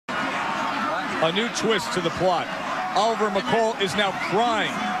A new twist to the plot. Oliver McCall is now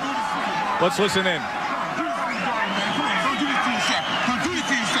crying. Let's listen in. Don't do this to yourself. Don't do this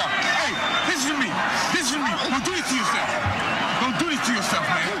to yourself. Hey, listen to me. Listen to me. Don't do this to yourself. Don't do this to yourself,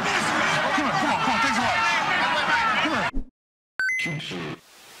 man. Come on, thanks a lot. Come on.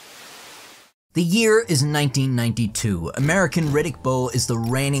 The year is 1992. American Riddick Bowe is the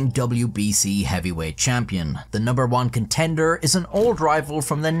reigning WBC heavyweight champion. The #1 contender is an old rival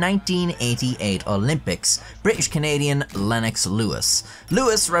from the 1988 Olympics, British-Canadian Lennox Lewis.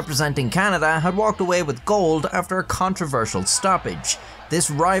 Lewis, representing Canada, had walked away with gold after a controversial stoppage. This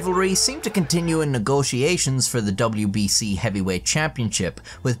rivalry seemed to continue in negotiations for the WBC Heavyweight Championship,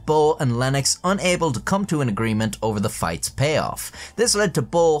 with Bowe and Lennox unable to come to an agreement over the fight's payoff. This led to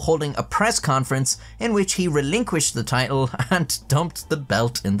Bowe holding a press conference in which he relinquished the title and dumped the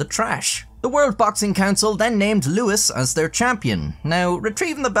belt in the trash. The World Boxing Council then named Lewis as their champion. Now,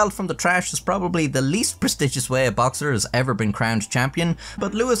 retrieving the belt from the trash is probably the least prestigious way a boxer has ever been crowned champion,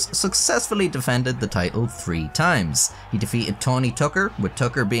 but Lewis successfully defended the title 3 times. He defeated Tony Tucker, with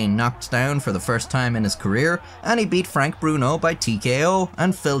Tucker being knocked down for the first time in his career, and he beat Frank Bruno by TKO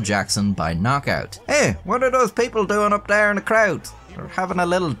and Phil Jackson by knockout. Hey, what are those people doing up there in the crowd? They're having a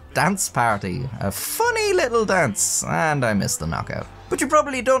little dance party. A funny little dance, and I missed the knockout. But you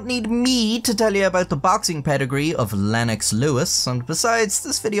probably don't need me to tell you about the boxing pedigree of Lennox Lewis, and besides,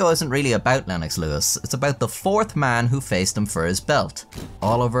 this video isn't really about Lennox Lewis, it's about the 4th man who faced him for his belt,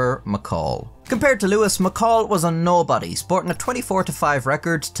 Oliver McCall. Compared to Lewis, McCall was a nobody, sporting a 24-5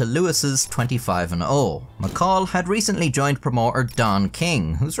 record to Lewis's 25-0. McCall had recently joined promoter Don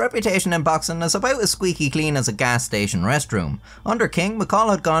King, whose reputation in boxing is about as squeaky clean as a gas station restroom. Under King, McCall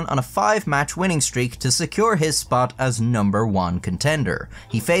had gone on a 5-match winning streak to secure his spot as #1 contender.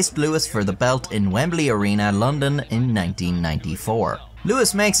 He faced Lewis for the belt in Wembley Arena, London in 1994.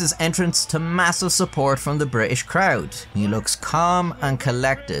 Lewis makes his entrance to massive support from the British crowd. He looks calm and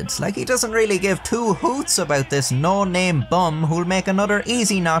collected, like he doesn't really give 2 hoots about this no-name bum who'll make another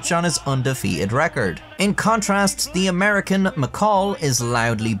easy notch on his undefeated record. In contrast, the American McCall is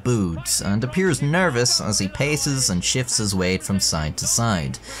loudly booed and appears nervous as he paces and shifts his weight from side to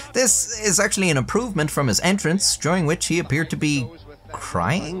side. This is actually an improvement from his entrance, during which he appeared to be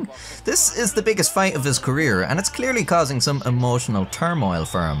crying? This is the biggest fight of his career, and it's clearly causing some emotional turmoil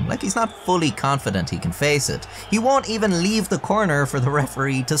for him, like he's not fully confident he can face it. He won't even leave the corner for the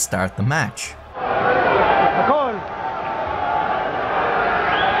referee to start the match. McCall!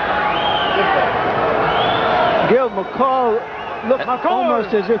 Gil, McCall looked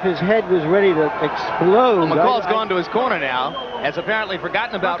almost as if his head was ready to explode. Well, McCall's gone to his corner now, has apparently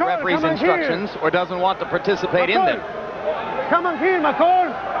forgotten about referee's instructions or doesn't want to participate in them. Come on here,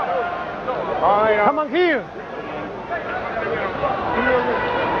 McCall! Come on here!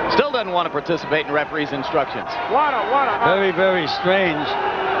 Still doesn't want to participate in referee's instructions. Very, very strange.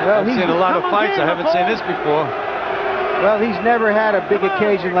 Well, I've seen a lot of fights. I haven't seen this before. Well, he's never had a big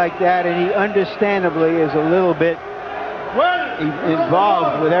occasion like that, and he understandably is a little bit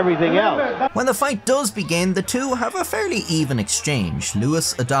involved with everything else. When the fight does begin, the two have a fairly even exchange.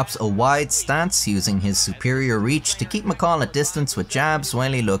 Lewis adopts a wide stance, using his superior reach to keep McCall at distance with jabs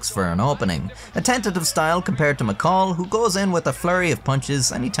while he looks for an opening. A tentative style compared to McCall, who goes in with a flurry of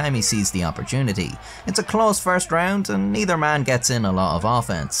punches anytime he sees the opportunity. It's a close first round, and neither man gets in a lot of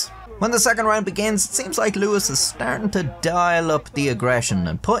offense. When the second round begins, it seems like Lewis is starting to dial up the aggression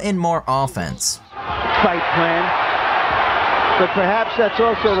and put in more offense. Fight plan. But perhaps that's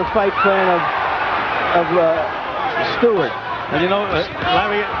also the fight plan of Stewart. And you know,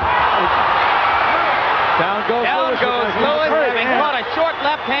 Larry, down goes Lewis, having caught a short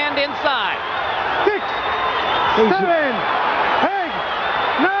left hand inside. 6, 7, 8,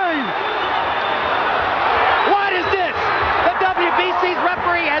 9. What is this? The WBC's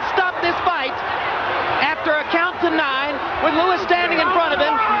referee has stopped this fight after a count to 9 with Lewis standing in front of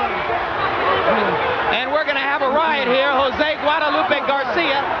him. And we're going to have a riot here. Jose Guadalupe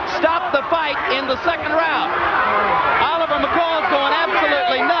Garcia stopped the fight in the second round. Oliver McCall's going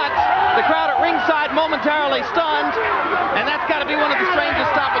absolutely nuts. The crowd at ringside momentarily stunned. And that's got to be one of the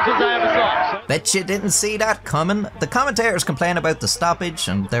strangest stoppages I ever saw. Bet you didn't see that coming. The commentators complain about the stoppage,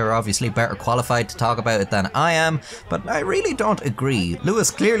 and they're obviously better qualified to talk about it than I am, but I really don't agree. Lewis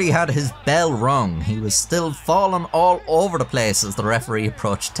clearly had his bell rung. He was still falling all over the place as the referee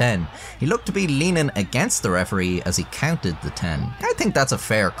approached 10. He looked to be leaning against the referee as he counted the 10. I think that's a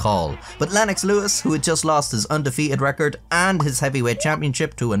fair call, but Lennox Lewis, who had just lost his undefeated record and his heavyweight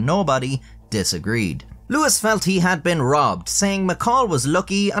championship to a nobody, disagreed. Lewis felt he had been robbed, saying McCall was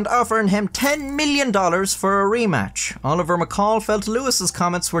lucky and offering him $10 million for a rematch. Oliver McCall felt Lewis's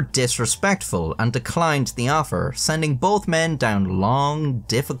comments were disrespectful and declined the offer, sending both men down long,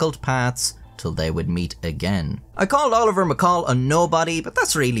 difficult paths till they would meet again. I called Oliver McCall a nobody, but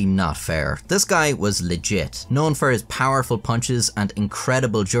that's really not fair. This guy was legit. Known for his powerful punches and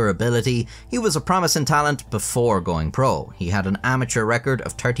incredible durability, he was a promising talent before going pro. He had an amateur record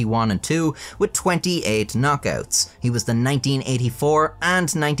of 31-2 with 28 knockouts. He was the 1984 and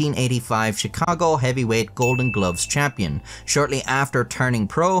 1985 Chicago Heavyweight Golden Gloves champion. Shortly after turning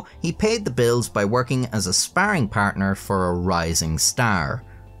pro, he paid the bills by working as a sparring partner for a rising star,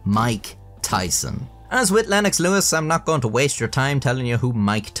 Mike Tyson. As with Lennox Lewis, I'm not going to waste your time telling you who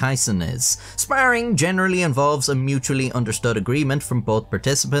Mike Tyson is. Sparring generally involves a mutually understood agreement from both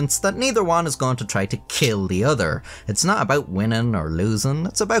participants that neither one is going to try to kill the other. It's not about winning or losing,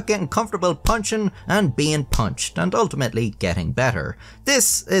 it's about getting comfortable punching and being punched, and ultimately getting better.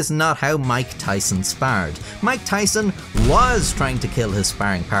 This is not how Mike Tyson sparred. Mike Tyson was trying to kill his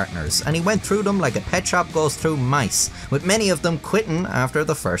sparring partners, and he went through them like a pet shop goes through mice, with many of them quitting after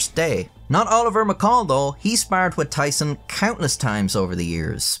the first day. Not Oliver McCall though, he sparred with Tyson countless times over the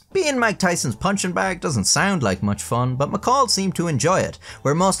years. Being Mike Tyson's punching bag doesn't sound like much fun, but McCall seemed to enjoy it.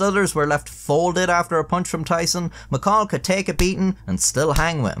 Where most others were left folded after a punch from Tyson, McCall could take a beating and still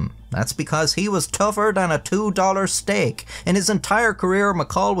hang with him. That's because he was tougher than a $2 steak. In his entire career,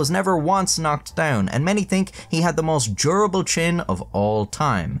 McCall was never once knocked down, and many think he had the most durable chin of all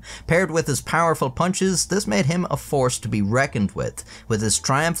time. Paired with his powerful punches, this made him a force to be reckoned with. With his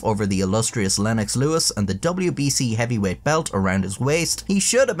triumph over the illustrious Lennox Lewis and the WBC heavyweight belt around his waist, he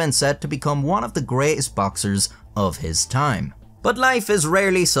should have been set to become one of the greatest boxers of his time. But life is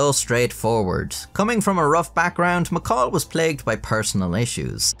rarely so straightforward. Coming from a rough background, McCall was plagued by personal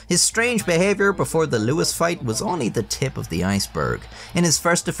issues. His strange behaviour before the Lewis fight was only the tip of the iceberg. In his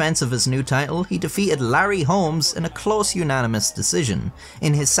first defence of his new title, he defeated Larry Holmes in a close unanimous decision.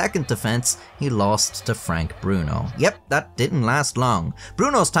 In his second defence, he lost to Frank Bruno. Yep, that didn't last long.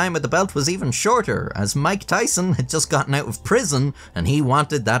 Bruno's time with the belt was even shorter, as Mike Tyson had just gotten out of prison and he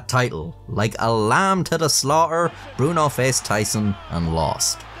wanted that title. Like a lamb to the slaughter, Bruno faced Tyson and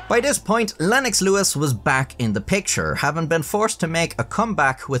lost. By this point, Lennox Lewis was back in the picture, having been forced to make a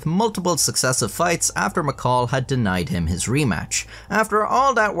comeback with multiple successive fights after McCall had denied him his rematch. After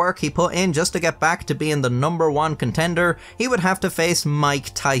all that work he put in just to get back to being the #1 contender, he would have to face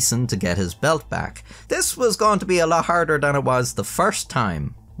Mike Tyson to get his belt back. This was going to be a lot harder than it was the first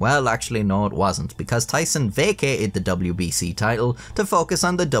time. Well, actually no it wasn't, because Tyson vacated the WBC title to focus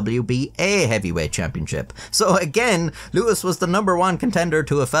on the WBA Heavyweight Championship. So again, Lewis was the #1 contender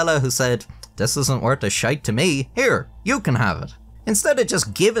to a fella who said, "This isn't worth a shite to me, here, you can have it." Instead of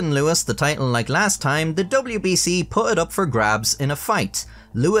just giving Lewis the title like last time, the WBC put it up for grabs in a fight.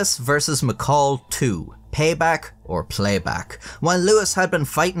 Lewis versus McCall 2. Payback or playback. While Lewis had been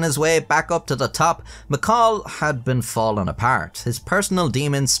fighting his way back up to the top, McCall had been falling apart. His personal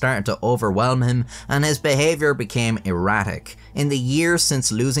demons started to overwhelm him and his behaviour became erratic. In the years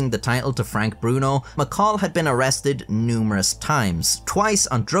since losing the title to Frank Bruno, McCall had been arrested numerous times, twice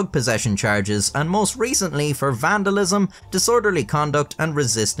on drug possession charges and most recently for vandalism, disorderly conduct and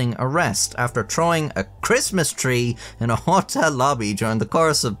resisting arrest after throwing a Christmas tree in a hotel lobby during the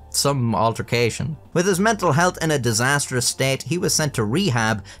course of some altercation. With his mental health in a disastrous state, he was sent to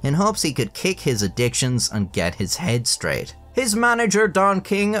rehab in hopes he could kick his addictions and get his head straight. His manager Don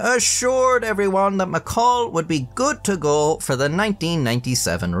King assured everyone that McCall would be good to go for the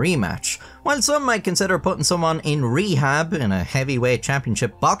 1997 rematch. While some might consider putting someone in rehab in a heavyweight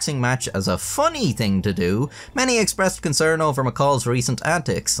championship boxing match as a funny thing to do, many expressed concern over McCall's recent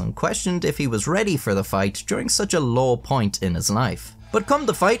antics and questioned if he was ready for the fight during such a low point in his life. But come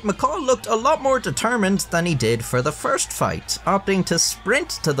the fight, McCall looked a lot more determined than he did for the first fight, opting to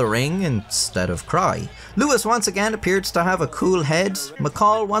sprint to the ring instead of cry. Lewis once again appeared to have a cool head.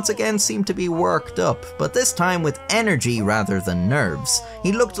 McCall once again seemed to be worked up, but this time with energy rather than nerves.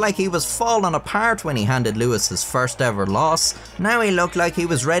 He looked like he was falling apart when he handed Lewis his first ever loss. Now he looked like he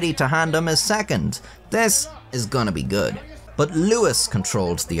was ready to hand him his second. This is gonna be good. But Lewis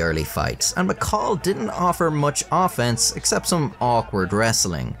controlled the early fights, and McCall didn't offer much offense except some awkward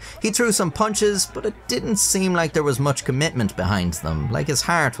wrestling. He threw some punches, but it didn't seem like there was much commitment behind them, like his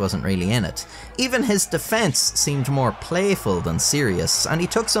heart wasn't really in it. Even his defense seemed more playful than serious, and he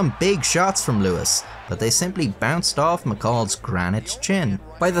took some big shots from Lewis, but they simply bounced off McCall's granite chin.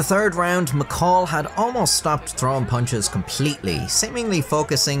 By the third round, McCall had almost stopped throwing punches completely, seemingly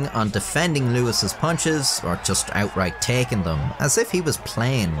focusing on defending Lewis's punches or just outright taking them, as if he was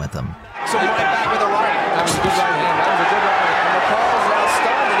playing with them. So right back with a right. That was a good right hand. That was a good right hand. And McCall's now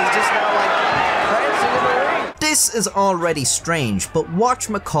stunned, and he's just now like prancing in the ring. This is already strange, but watch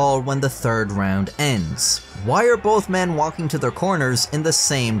McCall when the third round ends. Why are both men walking to their corners in the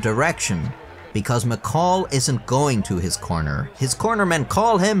same direction? Because McCall isn't going to his corner. His cornermen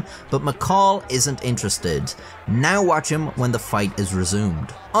call him, but McCall isn't interested. Now watch him when the fight is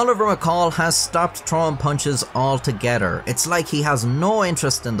resumed. Oliver McCall has stopped throwing punches altogether. It's like he has no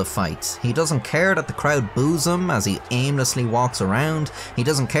interest in the fight. He doesn't care that the crowd boos him as he aimlessly walks around. He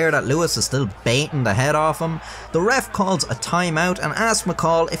doesn't care that Lewis is still baiting the head off him. The ref calls a timeout and asks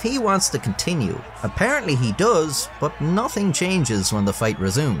McCall if he wants to continue. Apparently he does, but nothing changes when the fight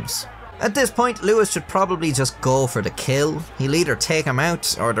resumes. At this point, Lewis should probably just go for the kill. He'll either take him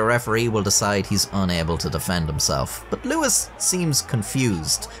out or the referee will decide he's unable to defend himself. But Lewis seems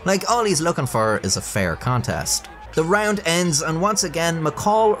confused, like all he's looking for is a fair contest. The round ends and once again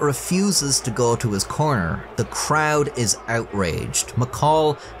McCall refuses to go to his corner. The crowd is outraged.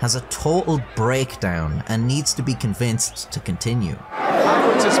 McCall has a total breakdown and needs to be convinced to continue.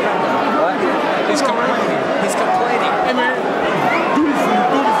 Awkward suspended. What? He's complaining. He's complaining. Hey, man. Do this for you.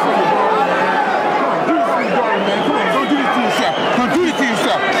 Do this for you, bro. Do this for your daughter, man. Come on, don't do this to yourself. Don't do this to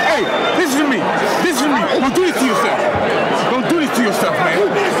yourself. Hey, listen to me. Listen to me. Don't do this to yourself. Don't do this to yourself, man.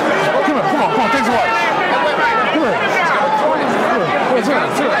 Come on, come on, come on. Thanks a lot. Come on. Sit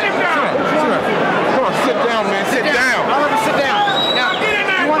down, sit down, sit down, sit down. Come on, sit down, man. Sit down. Oliver, sit down. Now,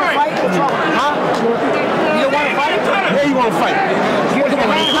 you want to fight? What's wrong? Huh? You don't want to fight? Yeah, you want to fight. Come on,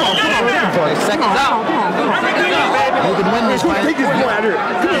 come on. Seconds out. You can win this fight. Take this boy out here.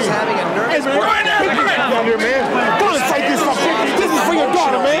 He's having a nervous breakdown. Take this guy out here, man. Don't fight this fucker. This is for your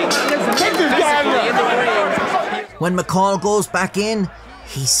daughter, man. Take this guy out here. When McCall goes back in,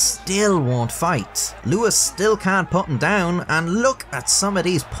 he still won't fight. Lewis still can't put him down, and look at some of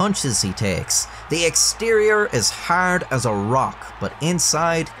these punches he takes. The exterior is hard as a rock, but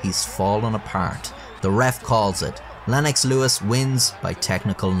inside he's fallen apart. The ref calls it. Lennox Lewis wins by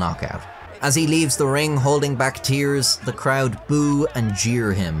technical knockout. As he leaves the ring holding back tears, the crowd boo and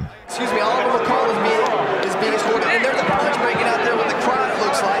jeer him. Excuse me, Oliver McCall is being escorted, and there's a punch breaking out there with the crowd, it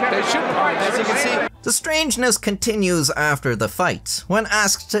looks like. They should point, as you can see. The strangeness continues after the fight. When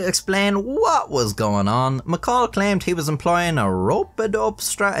asked to explain what was going on, McCall claimed he was employing a rope-a-dope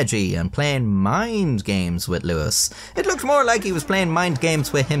strategy and playing mind games with Lewis. It looked more like he was playing mind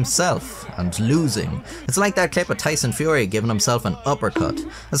games with himself and losing. It's like that clip of Tyson Fury giving himself an uppercut.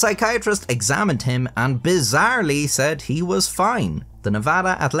 A psychiatrist examined him and bizarrely said he was fine. The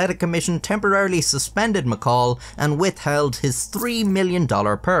Nevada Athletic Commission temporarily suspended McCall and withheld his $3 million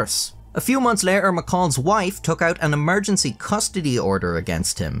purse. A few months later, McCall's wife took out an emergency custody order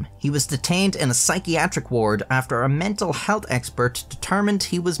against him. He was detained in a psychiatric ward after a mental health expert determined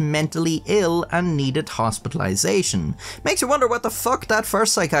he was mentally ill and needed hospitalization. Makes you wonder what the fuck that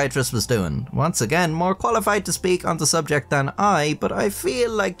first psychiatrist was doing. Once again, more qualified to speak on the subject than I, but I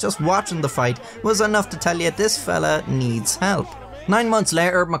feel like just watching the fight was enough to tell you this fella needs help. 9 months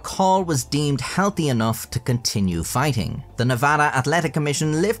later, McCall was deemed healthy enough to continue fighting. The Nevada Athletic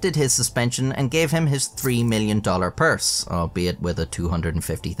Commission lifted his suspension and gave him his $3 million purse, albeit with a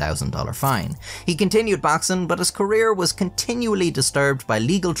 $250,000 fine. He continued boxing, but his career was continually disturbed by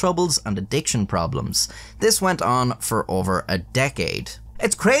legal troubles and addiction problems. This went on for over a decade.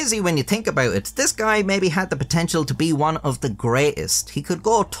 It's crazy when you think about it. This guy maybe had the potential to be one of the greatest. He could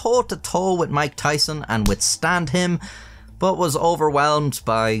go toe to toe with Mike Tyson and withstand him, but was overwhelmed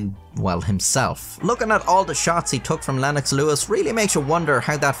by, well, himself. Looking at all the shots he took from Lennox Lewis really makes you wonder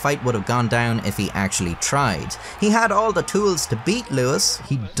how that fight would have gone down if he actually tried. He had all the tools to beat Lewis,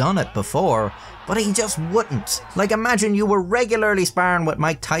 he'd done it before, but he just wouldn't. Like, imagine you were regularly sparring with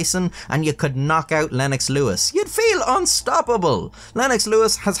Mike Tyson and you could knock out Lennox Lewis. You'd feel unstoppable. Lennox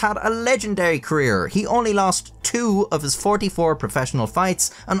Lewis has had a legendary career. He only lost 2 of his 44 professional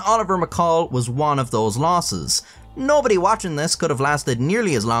fights, and Oliver McCall was one of those losses. Nobody watching this could have lasted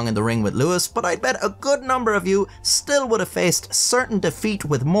nearly as long in the ring with Lewis, but I bet a good number of you still would have faced certain defeat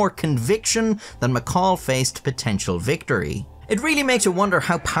with more conviction than McCall faced potential victory. It really makes you wonder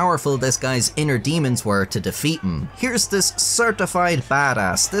how powerful this guy's inner demons were to defeat him. Here's this certified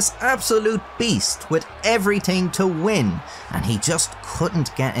badass, this absolute beast with everything to win, and he just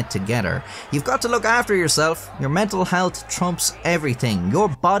couldn't get it together. You've got to look after yourself. Your mental health trumps everything. Your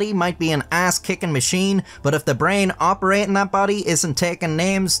body might be an ass-kicking machine, but if the brain operating that body isn't taking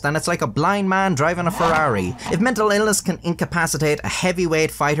names, then it's like a blind man driving a Ferrari. If mental illness can incapacitate a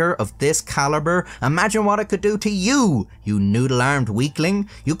heavyweight fighter of this caliber, imagine what it could do to you, you noodle-armed weakling.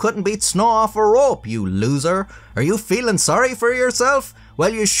 You couldn't beat snow off a rope, you loser. Are you feeling sorry for yourself?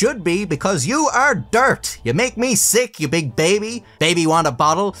 Well, you should be, because you are dirt. You make me sick, you big baby. Baby want a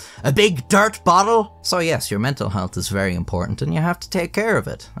bottle? A big dirt bottle? So yes, your mental health is very important and you have to take care of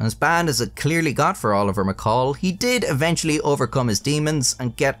it. As bad as it clearly got for Oliver McCall, he did eventually overcome his demons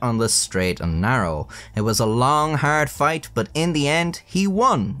and get on the straight and narrow. It was a long, hard fight, but in the end, he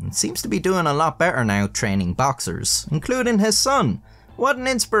won and seems to be doing a lot better now training boxers, including his son. What an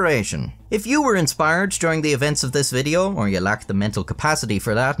inspiration. If you were inspired during the events of this video, or you lacked the mental capacity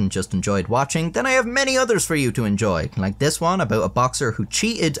for that and just enjoyed watching, then I have many others for you to enjoy, like this one about a boxer who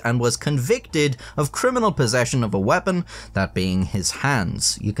cheated and was convicted of criminal possession of a weapon, that being his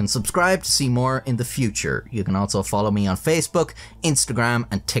hands. You can subscribe to see more in the future. You can also follow me on Facebook, Instagram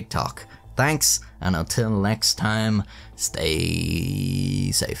and TikTok. Thanks, and until next time,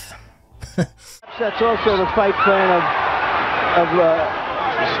 stay safe. That's also the fight plan of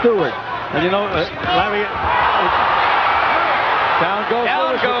Stewart. And you know, Larry, down goes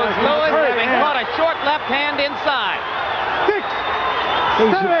Lewis, having caught a short left hand inside. 6,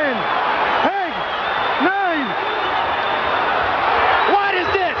 7.